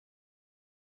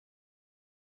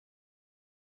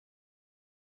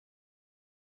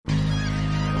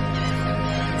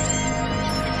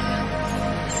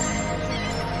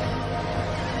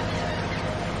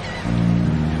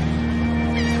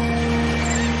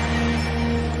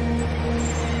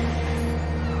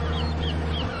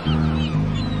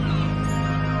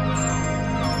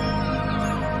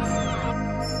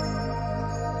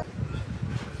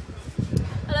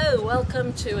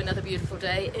welcome to another beautiful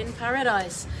day in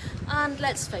paradise. And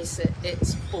let's face it,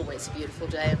 it's always a beautiful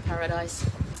day in paradise.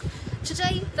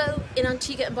 Today, though, in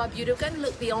Antigua and Barbuda, we're going to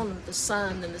look beyond the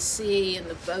sun and the sea and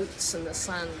the boats and the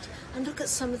sand and look at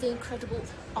some of the incredible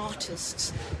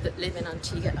artists that live in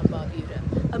Antigua and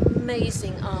Barbuda.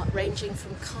 Amazing art ranging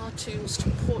from cartoons to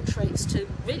portraits to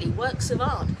really works of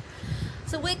art.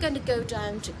 So we're going to go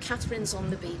down to Catherine's on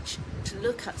the beach to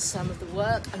look at some of the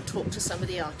work and talk to some of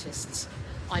the artists.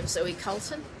 I'm Zoe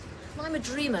Carlton, and I'm a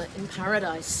dreamer in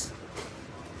paradise.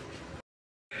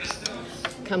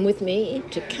 Come with me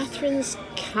to Catherine's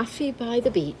Cafe by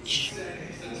the beach.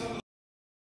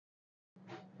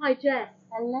 Hi Jess.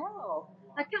 Hello.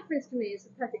 Catherine's to me is the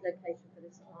perfect location for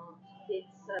this art.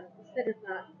 It's instead of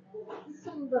that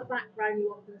somber background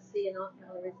you often see in art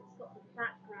galleries, it's got the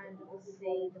background of the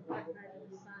sea, the background of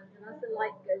the sand, and as the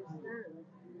light goes down,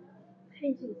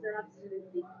 paintings are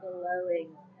absolutely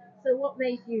glowing. So what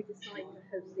made you decide to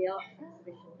host the art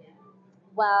exhibition here?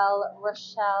 Well,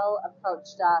 Rochelle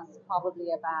approached us probably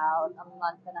about a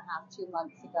month and a half, 2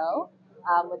 months ago,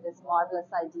 with this marvelous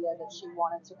idea that she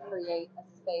wanted to create a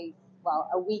space, well,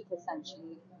 a week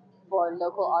essentially, for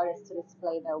local artists to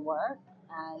display their work.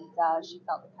 And she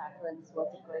felt that Catherine's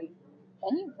was a great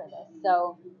venue for this.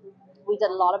 So we did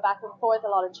a lot of back and forth,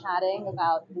 a lot of chatting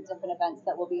about the different events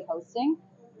that we'll be hosting.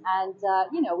 And,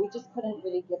 we just couldn't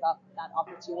really give up that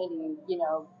opportunity,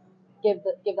 give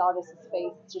the artists a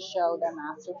space to show their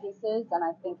masterpieces. And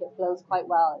I think it flows quite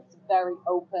well. It's a very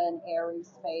open, airy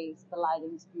space. The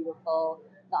lighting's beautiful.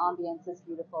 The ambience is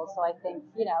beautiful. So I think,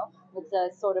 it's a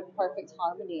sort of perfect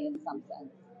harmony in some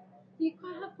sense. You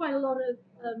have quite a lot of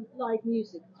live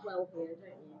music as well here,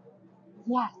 don't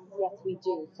you? Yes, we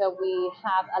do. So we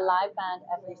have a live band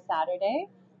every Saturday,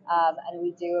 and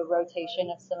we do a rotation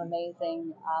of some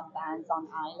amazing bands on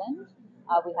island.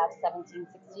 We have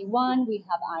 1761, we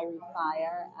have Irie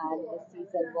Fire, and this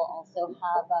season we'll also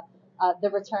have the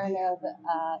return of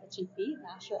Chiefy,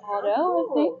 Nasher Auto,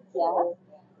 I think. Yes.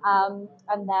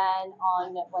 And then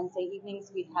on Wednesday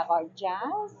evenings we have our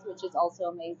jazz, which is also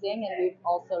amazing, and we've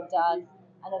also done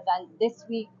an event this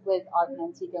week with Art in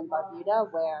Antigua and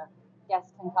Barbuda where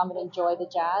guests can come and enjoy the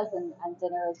jazz and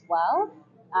dinner as well.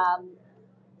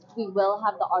 We will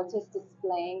have the artists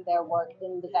displaying their work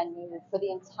in the venue for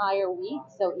the entire week,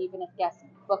 so even if guests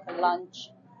book a lunch,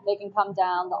 they can come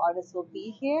down, the artists will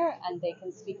be here, and they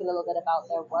can speak a little bit about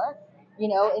their work,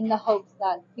 in the hopes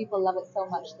that people love it so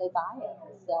much they buy it.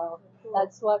 So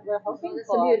that's what we're hoping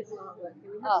for. It's a beautiful artwork.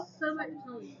 We have so much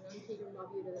talent in Antigua and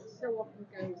Barbuda that so often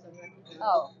goes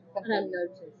unrecognized and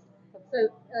unnoticed. So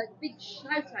big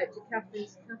shout out to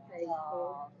Catherine's Cafe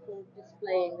for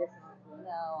displaying this artwork.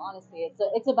 No, honestly,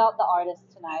 it's about the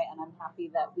artists tonight, and I'm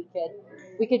happy that we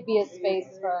could be a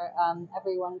space for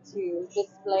everyone to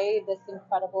display this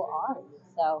incredible art.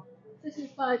 So this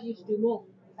inspired you to do more.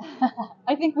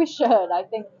 I think we should. I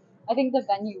think the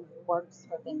venue works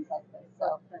for things like this.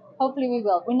 So hopefully we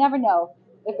will. We never know.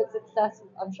 If it's success,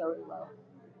 I'm sure we will.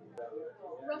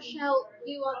 Rochelle,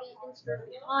 you are the instrument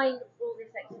behind all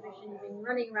this exhibition. You've been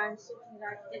running around sorting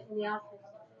out, getting the artists.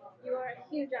 You are a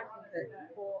huge advocate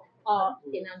for art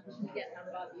in Antigua and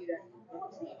Barbuda.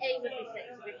 What's the aim of this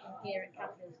exhibition here at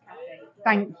Catherine's Cafe?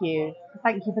 Thank you.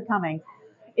 Thank you for coming.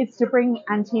 It's to bring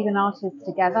Antiguan artists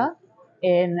together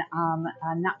in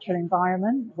a natural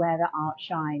environment where the art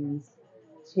shines,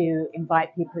 to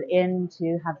invite people in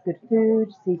to have good food,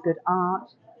 see good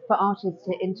art, for artists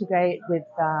to integrate with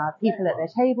people at their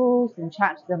tables and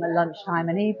chat to them at lunchtime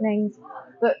and evenings,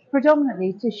 but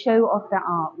predominantly to show off their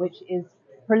art, which is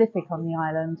prolific on the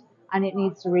island, and it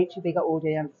needs to reach a bigger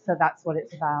audience, so that's what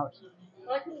it's about.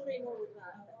 Well, I couldn't agree more with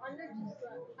that. I noticed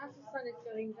that as the sun is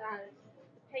going down,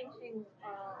 the paintings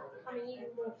are coming even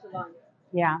more to life.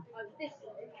 Yeah. This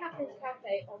Catherine's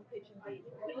Cafe on Pigeon Beach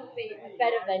couldn't be a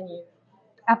better venue.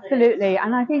 Absolutely,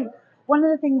 and I think one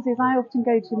of the things is I often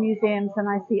go to museums and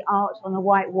I see art on a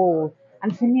white wall,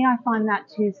 and to me I find that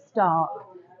too stark.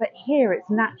 But here it's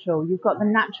natural. You've got the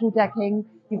natural decking,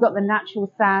 you've got the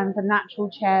natural sand, the natural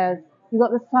chairs, you've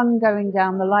got the sun going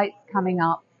down, the lights coming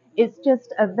up. It's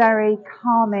just a very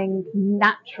calming,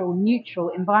 natural, neutral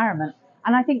environment.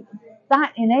 And I think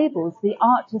that enables the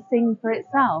art to sing for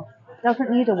itself. It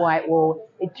doesn't need a white wall.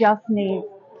 It just needs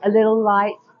a little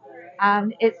light,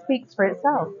 and it speaks for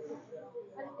itself.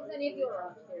 Is any of your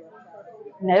art here?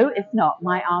 No, it's not.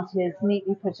 My art is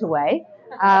neatly put away,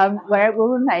 where it will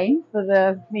remain for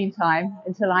the meantime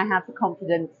until I have the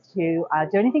confidence to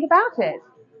do anything about it.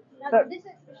 Now, this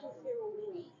exhibition is here all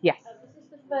week. Yes. This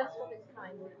is the first of its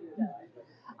kind that you've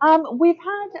done. We've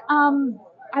had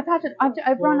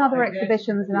I've run other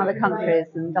exhibitions in other countries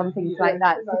and done things like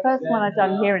that. It's the first one I've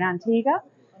done here in Antigua.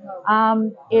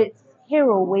 It's here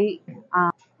all week.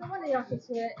 So one of the artists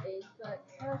here is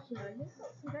Kirshner, and he's got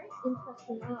some very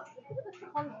interesting art. Look at the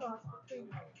contrast between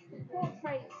the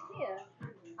portraits here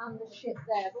and the ship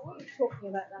there. But we'll be talking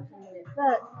about that in a minute.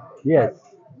 But Yes.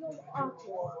 your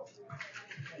artwork,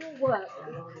 your work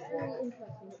is very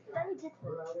interesting. It's very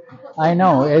different. You've got I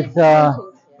know, very it's different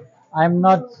paintings here. I'm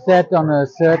not set on a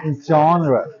certain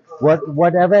genre.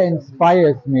 Whatever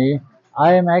inspires me,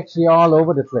 I am actually all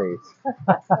over the place.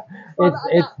 Well,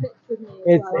 it's that fits with me as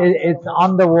it's well. it's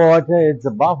underwater, it's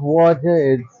above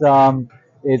water,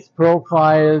 it's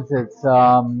profiles, it's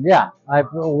yeah.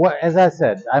 As I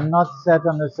said, I'm not set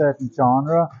on a certain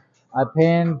genre. I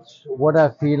paint what I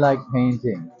feel like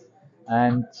painting,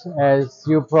 and as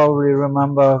you probably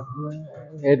remember,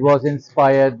 it was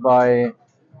inspired by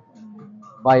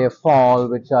a fall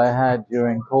which I had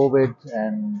during COVID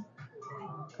and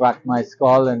cracked my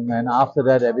skull, and after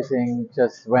that everything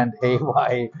just went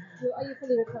haywire. Are you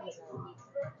fully recovered now?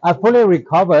 I fully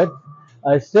recovered.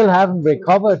 I still haven't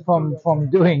recovered from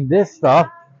doing this stuff.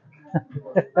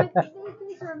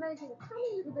 These are amazing. Tell me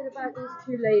a little bit about these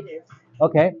two ladies.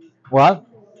 Okay, well,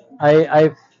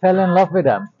 I fell in love with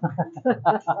them.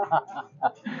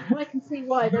 I can see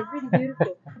why. They're really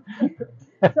beautiful.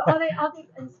 So are they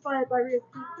inspired by real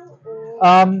people?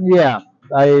 Or?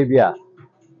 Yeah,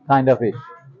 kind of ish.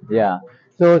 Yeah.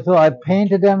 So I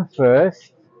painted them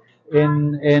first.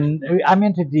 I'm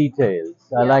into details.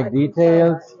 I Yeah, I like can tell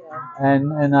details, that,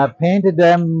 yeah. and I painted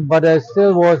them, but I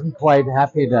still wasn't quite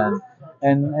happy then.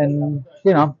 And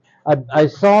you know, I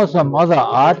saw some other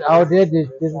art out there. This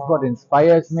is what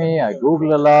inspires me. I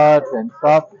Google a lot and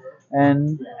stuff,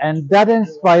 and that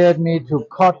inspired me to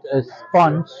cut a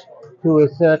sponge to a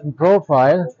certain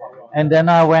profile, and then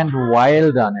I went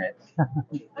wild on it.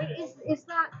 Is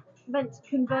that meant to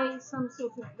convey some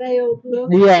sort of veiled look?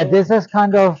 Yeah, or- this is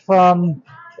kind of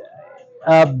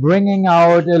bringing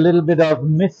out a little bit of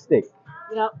mystic,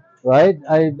 Yeah. right?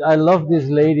 I love this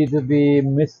lady to be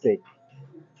mystic.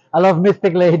 I love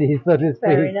mystic ladies, so to speak.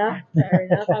 Fair enough. Fair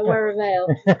enough. I wear a veil.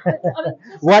 But, I mean,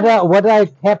 just What I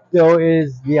kept though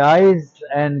is the eyes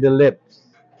and the lips,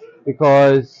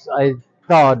 because I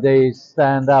thought they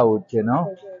stand out, you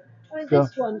know. I mean, So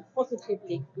this one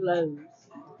positively glows.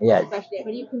 yes, Especially, I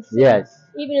mean, you can see, yes,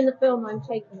 even in the film I'm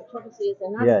taking, which obviously is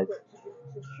yes. inadequate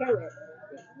to show it,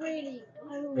 it really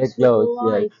glows It with glows.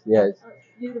 life. Yes, yes. That's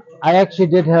beautiful. I actually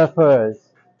did her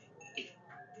first. She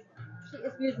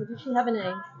is beautiful. Does she have a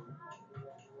name?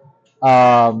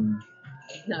 Um,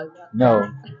 No.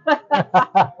 no.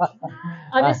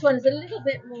 And this one is a little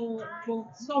bit more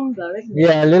somber, isn't it?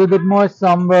 Yeah, a little bit more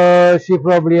somber. She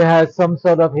probably has some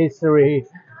sort of history.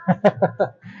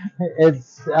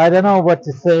 I don't know what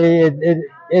to say.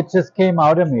 It just came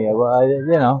out of me. You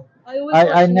know, I always watch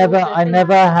you also I think-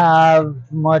 never have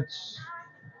much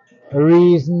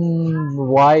reason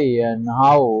why and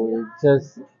how. It's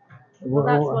just Well,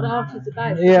 that's what art is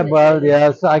about. yeah, isn't it, well, really?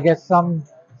 yeah. So I guess some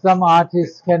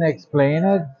artists can explain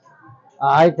it.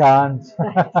 I can't.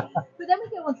 But then we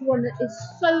get on to one that is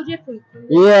so different from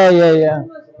this. Yeah. I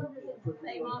almost wonder if it's the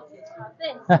same artist.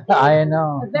 But this I is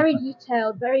know. a very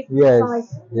detailed, very Yes.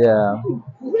 precise, Yeah.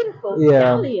 beautiful Yeah.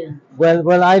 stallion.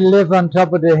 Well, I live on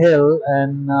top of the hill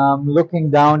and looking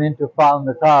down into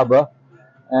Falmouth Harbor,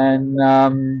 and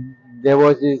there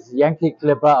was this Yankee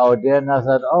clipper out there, and I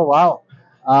said, "Oh wow,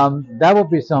 that would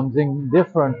be something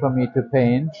different for me to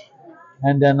paint."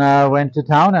 And then I went to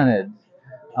town on it.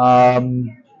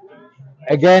 Um,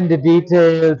 Again, the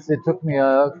details. It took me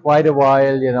quite a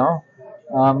while, you know,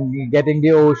 getting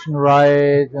the ocean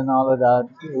right and all of that.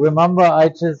 Remember, I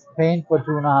just paint for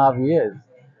 2.5 years,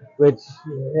 which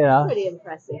you know. Pretty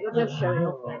impressive. You're just showing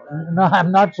off like that. No,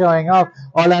 I'm not showing off.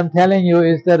 All I'm telling you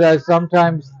is that I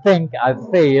sometimes think I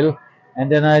fail,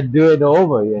 and then I do it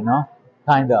over, you know,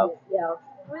 kind of. Yeah.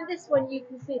 I mean, this one you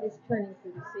can see this turning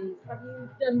through the seas. Have you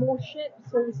done more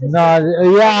ships, or is this? No,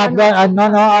 yeah,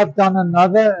 I've done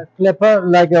another clipper,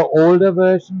 like an older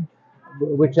version,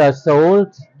 which I sold,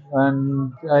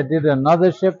 and I did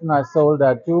another ship, and I sold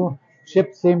that too.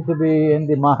 Ships seem to be in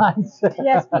demand.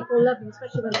 Yes, people love them,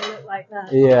 especially when they look like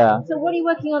that. Yeah. So, what are you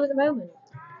working on at the moment?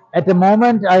 At the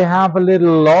moment, I have a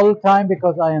little lull time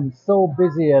because I am so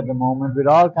busy at the moment with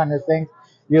all kind of things.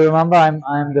 You remember,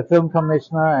 I'm the film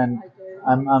commissioner, and I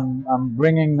do. I'm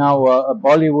bringing now a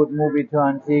Bollywood movie to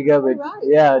Antigua, which right,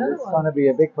 yeah, another it's one. going to be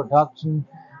a big production,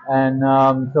 and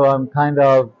so I'm kind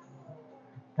of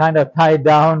tied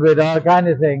down with all kind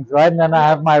of things, right? And then I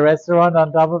have my restaurant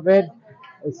on top of it. Yeah,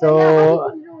 how do you So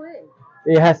put it all in?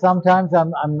 Yeah, sometimes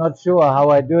I'm not sure how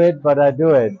I do it, but I do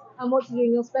it. And what do you do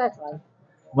in your spare time?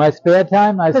 My spare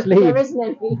time, I sleep. There isn't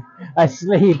any. I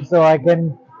sleep so I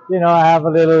can, I have a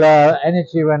little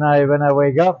energy when I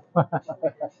wake up.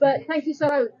 But thank you so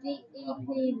much. DEP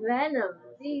Venom.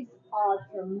 These are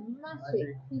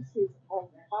dramatic pieces of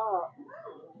art.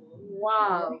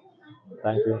 Wow.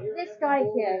 Thank you. This guy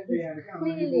here is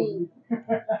clearly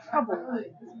troubled.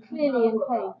 He's clearly in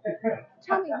pain.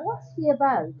 Tell me, what's he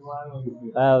about?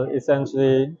 Well,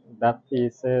 essentially, that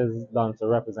piece is done to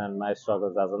represent my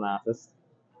struggles as an artist.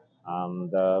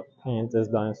 The paint is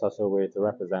done in such a way to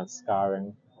represent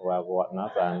scarring or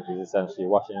whatnot, and he's essentially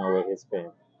washing away his pain.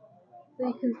 So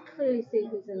you can clearly see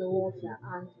he's in the water,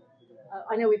 and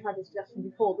I know we've had this discussion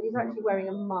before, but he's actually wearing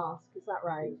a mask. Is that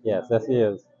right? Yes, he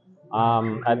is.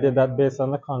 I did that based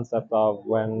on the concept of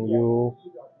when you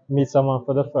meet someone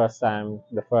for the first time,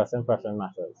 the first impression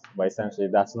matters, but essentially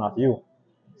that's not you.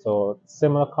 So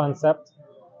similar concept.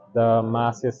 The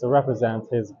mask is to represent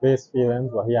his base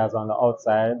feelings, what he has on the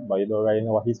outside, but you don't really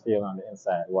know what he's feeling on the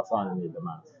inside, what's underneath the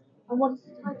mask. And what is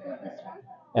the title of this one?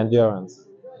 Endurance.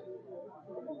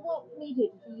 What media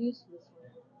did you use for this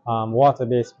one?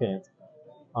 Water-based paint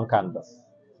on canvas.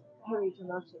 Very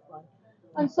dramatic one.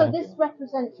 And so this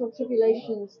represents your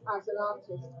tribulations as an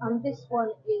artist, and this one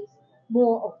is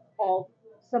more of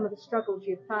some of the struggles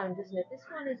you've found, isn't it? This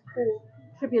one is called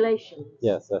Tribulations.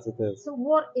 Yes, it is. So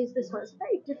what is this one? It's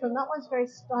very different. That one's very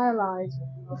stylized.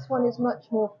 This one is much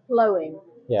more flowing.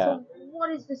 Yeah. So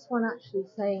what is this one actually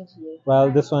saying to you?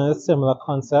 Well, this one is similar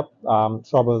concept,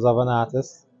 troubles of an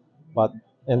artist, but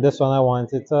in this one I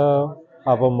wanted to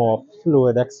have a more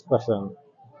fluid expression,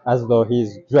 as though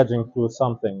he's dredging through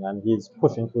something and he's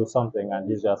pushing through something and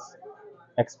he's just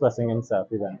expressing himself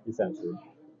essentially.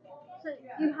 So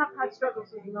you have had struggles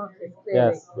as an artist,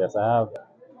 clearly. Yes, I have.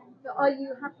 So are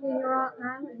you happy in your art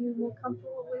now? Are you more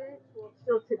comfortable with it, or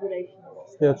still tribulations?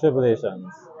 Still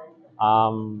tribulations.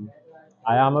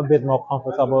 I am a bit more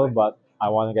comfortable, but I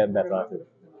want to get better at it.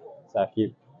 So I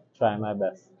keep trying my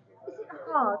best. Is it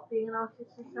hard being an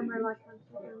artist in somewhere like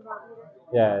Antigua and Barbuda?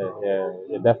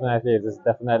 Yeah, it definitely is. It's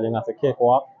definitely not a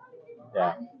cakewalk.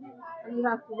 Yeah. And you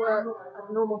have to work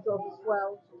a normal job as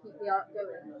well to keep the art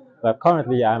going. But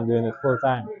currently I'm doing it full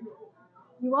time.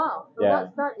 You are? Well, Yeah.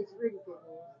 that is really good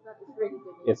news. That is really good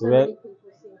news. It's so many people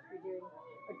seem to be doing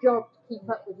a job to keep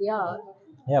up with the art.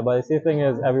 Yeah, but the see, thing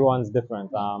is, everyone's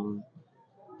different.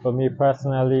 For me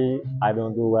personally, I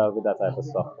don't do well with that type of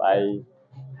stuff. I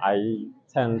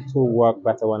tend to work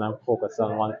better when I'm focused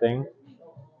on one thing.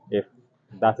 If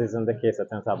that isn't the case, I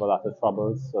tend to have a lot of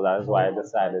troubles. So that is why I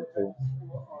decided to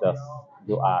just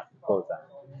do art full time.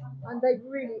 And they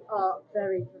really are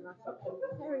very dramatic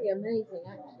and very amazing,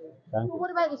 actually. Thank But you. what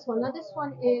about this one? Now, this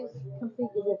one is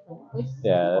completely different.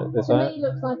 This To one. me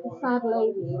looks like a sad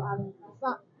lady, and is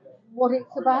that what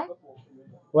it's about?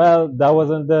 Well, that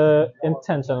wasn't the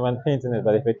intention when painting it,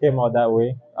 but if it came out that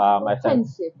way, I think.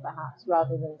 Pensive, perhaps,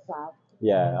 rather than sad.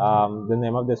 Yeah. The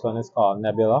name of this one is called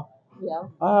Nebula.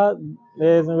 Yeah.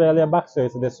 There isn't really a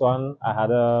backstory to this one. I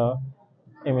had a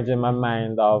image in my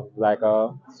mind of like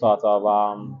a sort of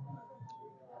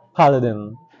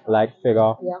paladin like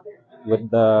figure Yeah. with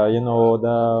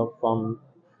the from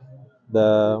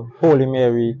the Holy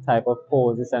Mary type of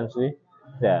pose essentially.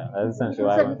 Yeah, that's You essentially can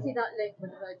what I certainly went. see that link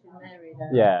with the Virgin Mary there.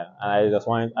 Yeah, and I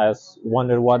just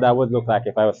wondered what that would look like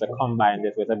if I was to combine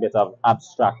it with a bit of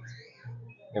abstract,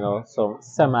 so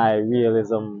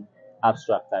semi-realism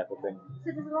abstract type of thing.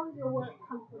 So does a lot of your work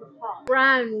come from the past?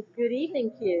 Brown, good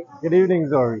evening to you. Good evening,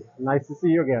 Zori. Nice to see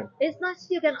you again. It's nice to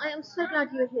see you again. I am so glad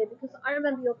you're here because I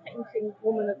remember your painting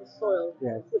Woman of the Soil,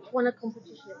 Yes. which won a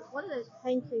competition. It was one of those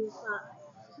paintings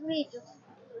that, to me, just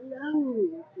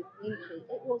glowed with beauty.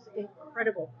 It was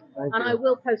incredible. Thank And you. I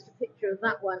will post a picture of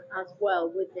that one as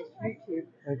well with this YouTube.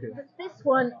 Thank you. But this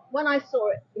one, when I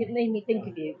saw it, it made me think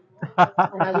of you.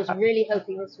 And I was really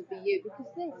hoping this would be you because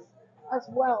this, as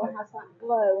well, has that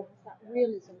glow, has that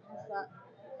realism, has that.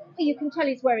 You can tell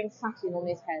he's wearing satin on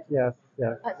his head. Yes.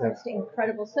 That's just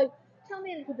incredible. So, tell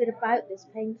me a little bit about this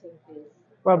painting, please.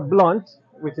 Well, Blunt,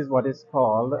 which is what it's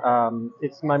called,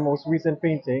 it's my most recent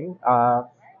painting.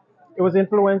 It was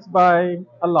influenced by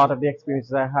a lot of the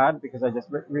experiences I had because I just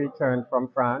returned from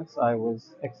France. I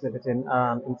was exhibiting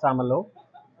in Saint-Malo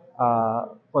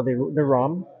for the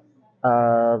Rhum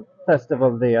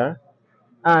festival there.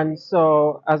 And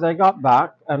so as I got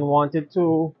back and wanted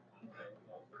to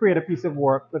create a piece of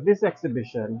work for this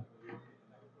exhibition,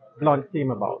 Blunt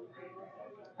came about.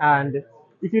 And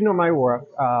if you know my work,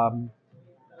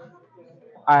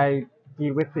 I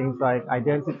deal with things like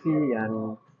identity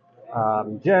and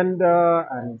gender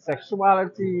and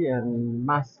sexuality and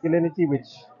masculinity, which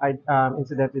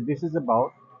incidentally this is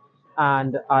about.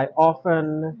 And I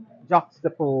often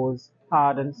juxtapose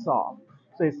hard and soft.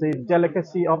 So it's the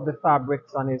delicacy of the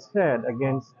fabrics on his head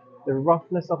against the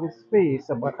roughness of his face,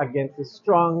 but against the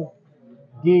strong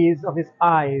gaze of his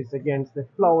eyes, against the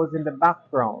flowers in the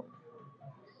background.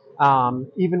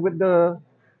 Even with the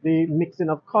mixing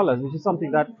of colors, which is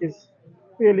something that is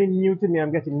fairly new to me.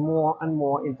 I'm getting more and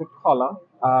more into color.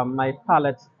 My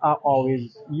palettes are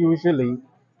always usually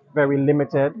very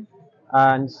limited,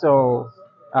 and so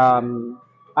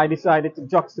I decided to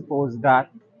juxtapose that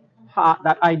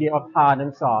idea of hard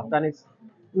and soft, and it's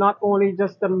not only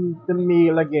just the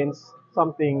male against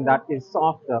something that is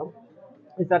softer,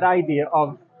 it's that idea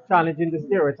of challenging the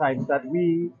stereotypes that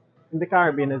we in the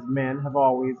Caribbean as men have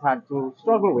always had to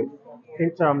struggle with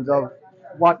in terms of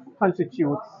what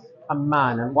constitutes a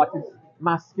man and what is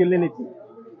masculinity.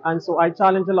 And so I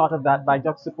challenge a lot of that by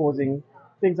juxtaposing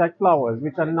things like flowers,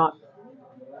 which are not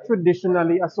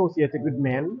traditionally associated with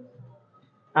men,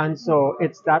 and so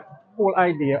it's that whole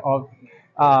idea of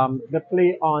the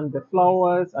play on the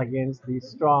flowers against the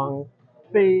strong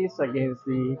face, against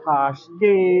the harsh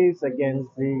gaze, against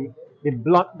the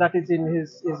blood that is in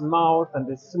his mouth and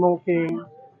the smoking.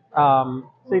 So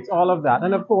it's all of that.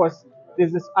 And of course,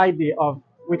 there's this idea of,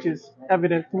 which is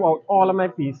evident throughout all of my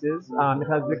pieces. It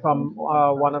has become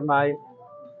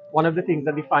one of the things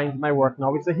that defines my work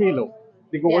now. It's a halo,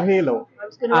 the gold Yes, halo. I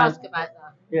was going to And ask about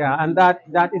that. yeah, and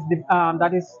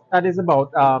that is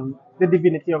about the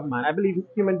divinity of man. I believe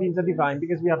human beings are divine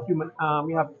because we have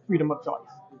freedom of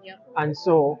choice, Yeah. and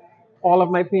so all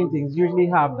of my paintings usually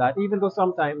have that. Even though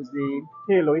sometimes the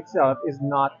halo itself is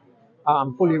not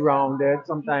fully rounded,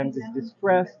 sometimes it's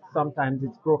distressed, sometimes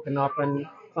it's broken up, and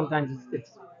sometimes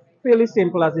it's fairly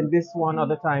simple. As in this one,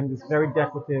 other times it's very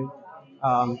decorative,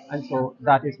 and so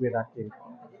that is where that came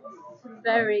from. It's a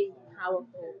very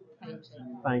powerful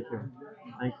painting. Thank you,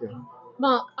 thank you.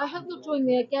 Mark, I hope you'll join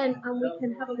me again and we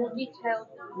can have a more detailed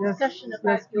Yes, discussion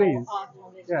about yes, your please. art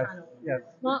on this Yes, panel. yes,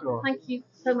 Mark, sure. thank you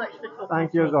so much for talking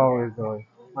Thank to you me as today. always, Zoe.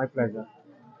 My pleasure.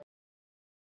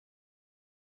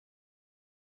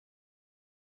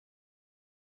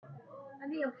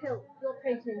 And Neil Hill, your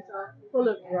paintings are full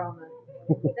of drama.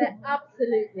 They're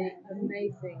absolutely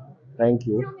amazing. Thank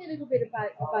you. Tell me a little bit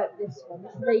about this one,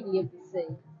 this Lady of the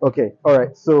Sea. Okay, all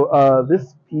right. So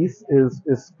this piece is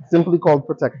simply called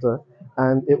Protector,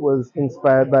 and it was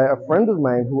inspired by a friend of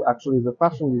mine who actually is a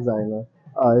fashion designer.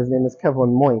 His name is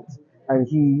Kevin Moit, and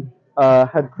he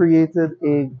had created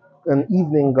an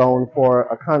evening gown for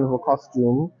a carnival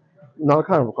costume, not a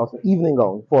carnival costume, evening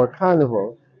gown for a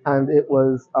carnival, and it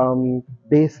was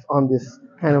based on this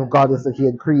kind of goddess that he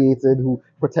had created who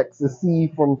protects the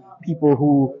sea from people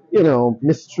who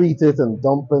mistreat it and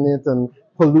dump in it and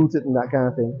pollute it and that kind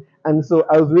of thing. And so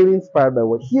I was really inspired by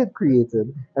what he had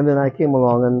created, and then I came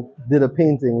along and did a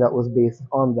painting that was based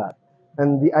on that.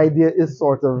 And the idea is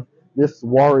sort of this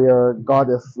warrior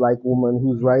goddess like woman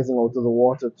who's rising out of the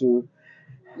water to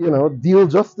deal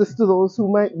justice to those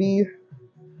who might be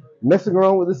messing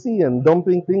around with the sea and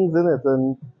dumping things in it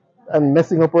and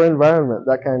messing up our environment,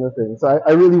 that kind of thing. So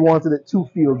I really wanted it to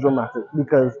feel dramatic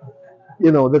because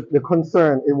the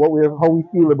concern in how we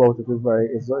feel about it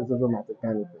is a dramatic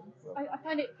kind of thing. So, I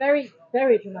find it very,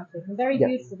 very dramatic and very yes,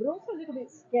 beautiful, but also a little bit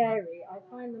scary. I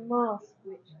find the mask,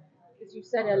 which, as you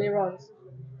said earlier on,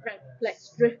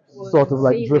 reflects driftwood sort and of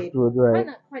like seaweed, driftwood, I right? find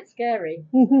that quite scary.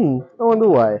 I wonder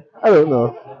why. I don't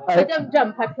know. I don't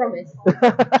jump, I promise.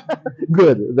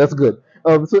 Good. That's good.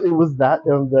 So it was that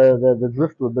the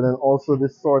driftwood, but then also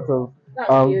this sort of That's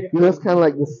beautiful. it's kind of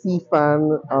like the sea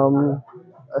fan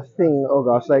a thing. Oh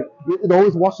gosh, like it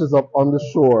always washes up on the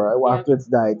shore Yeah. after it's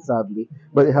died, sadly.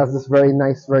 But it has this very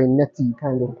nice, very netty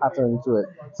kind of pattern to it.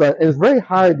 So it's very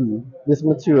hardy. This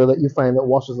material that you find that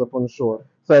washes up on the shore.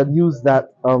 So I've used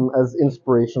that as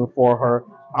inspiration for her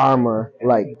armor,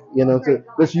 like to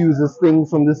that she uses things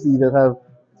from the sea that have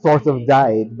sort of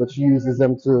died, but she uses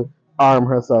them to arm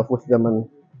herself with them and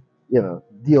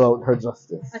deal out her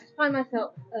justice. I find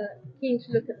myself keen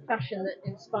to look at fashion that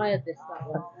inspired that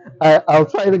one. I'll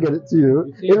try to get it to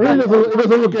you. It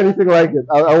doesn't look anything like it.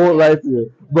 I won't lie to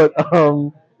you. But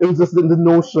it was just in the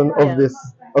notion Yeah.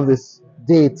 of this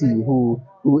deity who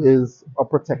is a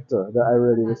protector that I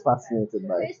really was fascinated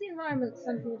But by. is the environment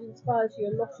something that inspires you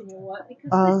a lot in your work?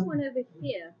 Because this Um, one over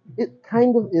here, It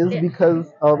kind of is Yeah.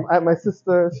 because my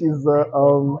sister, she's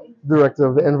the director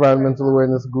of the Environmental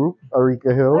Awareness Group,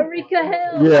 Arika Hill. Arika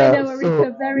Hill, I Yeah, know Arika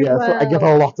so very yeah, well. so I get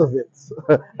a lot of it.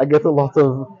 I get a lot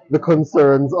of the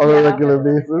concerns on a Yeah. regular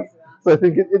basis. So I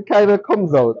think it kind of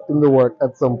comes out in the work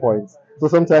at some points. So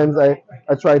sometimes I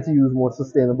try to use more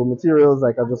sustainable materials,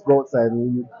 like I just go outside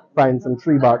and you find some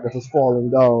tree bark that is falling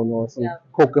down or some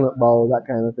coconut bowl, that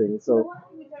kind of thing. So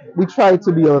we try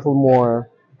to be a little more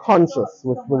conscious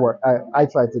with the work. I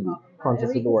try to be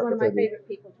conscious with the work one of that I my do. favourite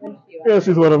people to interview. Yeah,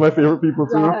 she's one of my favorite people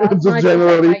too, Yeah, it's just nice to talk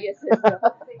generally. about your sister.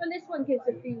 And this one gives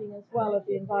a feeling as well of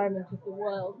the environment of the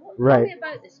world. Tell Right. me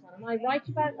about this one. Am I right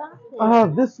about that? Or?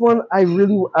 This one I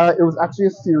really it was actually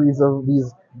a series of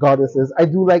these goddesses. I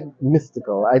do like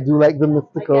mystical. I do like the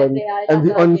mystical and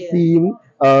the unseen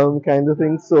kind of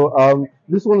thing. So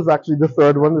this one is actually the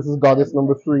third one. This is goddess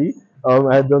number 3.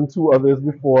 I had done 2 others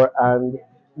before, and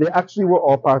they actually were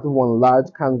all part of one large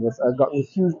canvas. I got this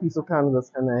huge piece of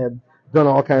canvas, and I had done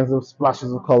all kinds of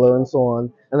splashes of color and so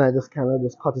on, and I just kind of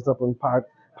just cut it up and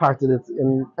parted it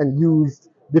in and used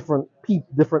different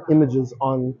images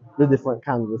on the different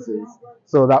canvases.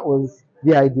 So that was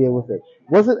the idea with it.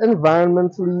 Was it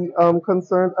environmentally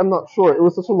concerned? I'm not sure. It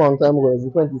was such a long time ago. It was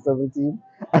in 2017.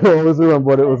 I don't always remember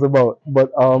what it was about.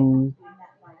 But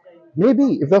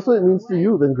maybe if that's what it means to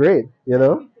you, then great. You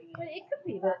know. Well, it could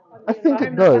be that I the think it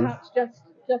environment does. perhaps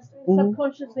just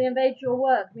subconsciously invades your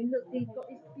work. I mean, look, you've got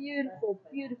these beautiful,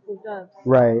 beautiful doves.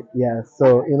 Right. Yeah.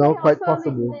 So quite They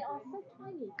possibly. are so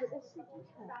tiny, but they're so beautiful.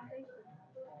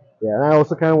 Yeah, and I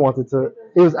also kind of wanted to.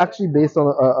 It was actually based on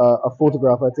a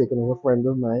photograph I'd taken of a friend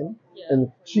of mine,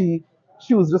 and she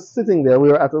was just sitting there. We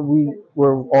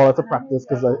were all at a practice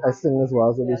because I sing as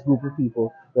well. So this group of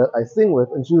people that I sing with,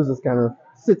 and she was just kind of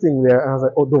sitting there, and I was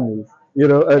like, oh, don't move. You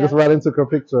know, I just ran and took her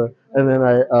picture, and then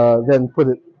I then put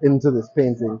it into this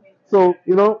painting. So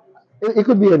it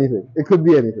could be anything. It could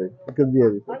be anything. It could be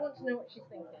anything. I want to know what she's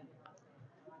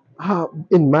thinking.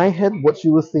 In my head, what she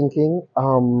was thinking,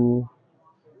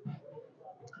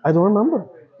 I don't remember.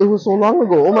 It was so long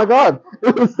ago. Oh my God!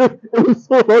 It was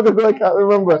so long ago. I can't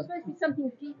remember. It's supposed to be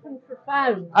something deep and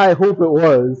profound. I hope it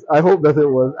was. I hope that it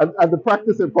was. At the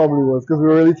practice, it probably was because we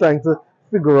were really trying to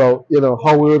figure out,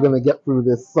 how we were going to get through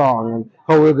this song and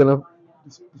how we were going to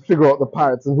figure out the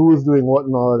parts and who was doing what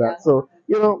and all of that. So,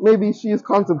 maybe she is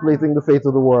contemplating the fate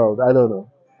of the world. I don't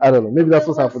know. Maybe that's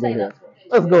what's happening here.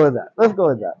 Let's go with that. Let's go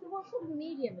with that. So what sort of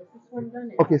medium is this one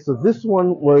done in? Okay, so this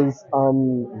one was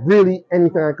really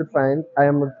anything I could find.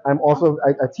 I'm also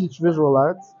I teach visual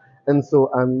arts, and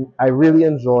so I really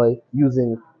enjoy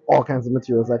using all kinds of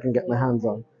materials I can get my hands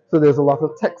on. So there's a lot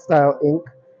of textile ink,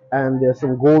 and there's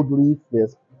some gold leaf.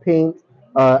 There's paint.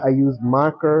 I use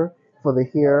marker for the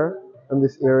hair in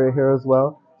this area here as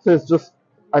well. So it's just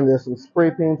and there's some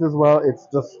spray paint as well. It's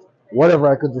just whatever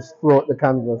I could just throw at the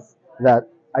canvas that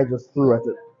I just threw at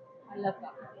it. I love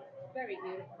that. Very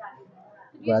beautiful.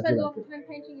 Did you Glad spend you a like lot of time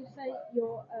painting? You say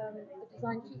you're a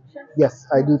design teacher? Yes,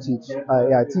 I do teach.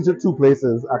 I teach at 2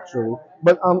 places actually,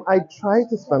 but I try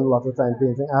to spend a lot of time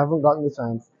painting. I haven't gotten the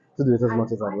chance to do it as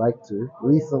much as I'd like to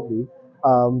recently,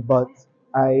 but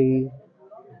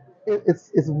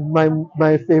it's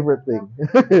my favorite thing.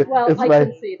 Well, it's I my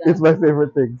can see that. it's my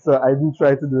favorite thing. So I do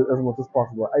try to do it as much as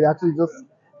possible. I actually just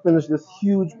finished this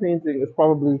huge painting. It's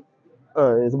probably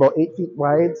it's about 8 feet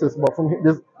wide. So it's about from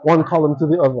this one column to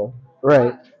the other.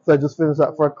 Right. So I just finished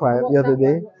that for a client the other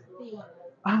day.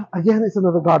 Again, it's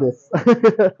another goddess.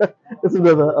 It's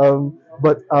another.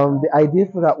 But the idea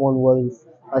for that one was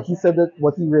he said that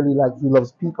what he really liked, he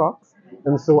loves peacocks,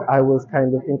 and so I was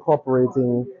kind of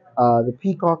incorporating the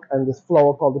peacock and this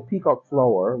flower called the peacock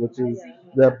flower, which is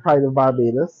the pride of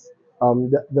Barbados.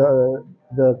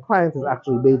 The client is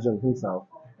actually Bajan himself,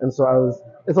 and so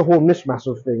it's a whole mishmash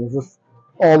of things, just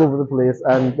all over the place,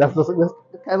 and that's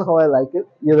kind of how I like it,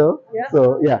 Yeah.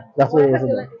 So yeah, that's what it was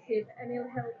Well, about. Emil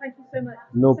Hill, thank you so much.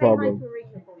 No Say hi problem. to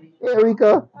Rika for me. Hey,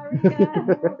 Erika. Hi,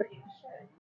 Rika.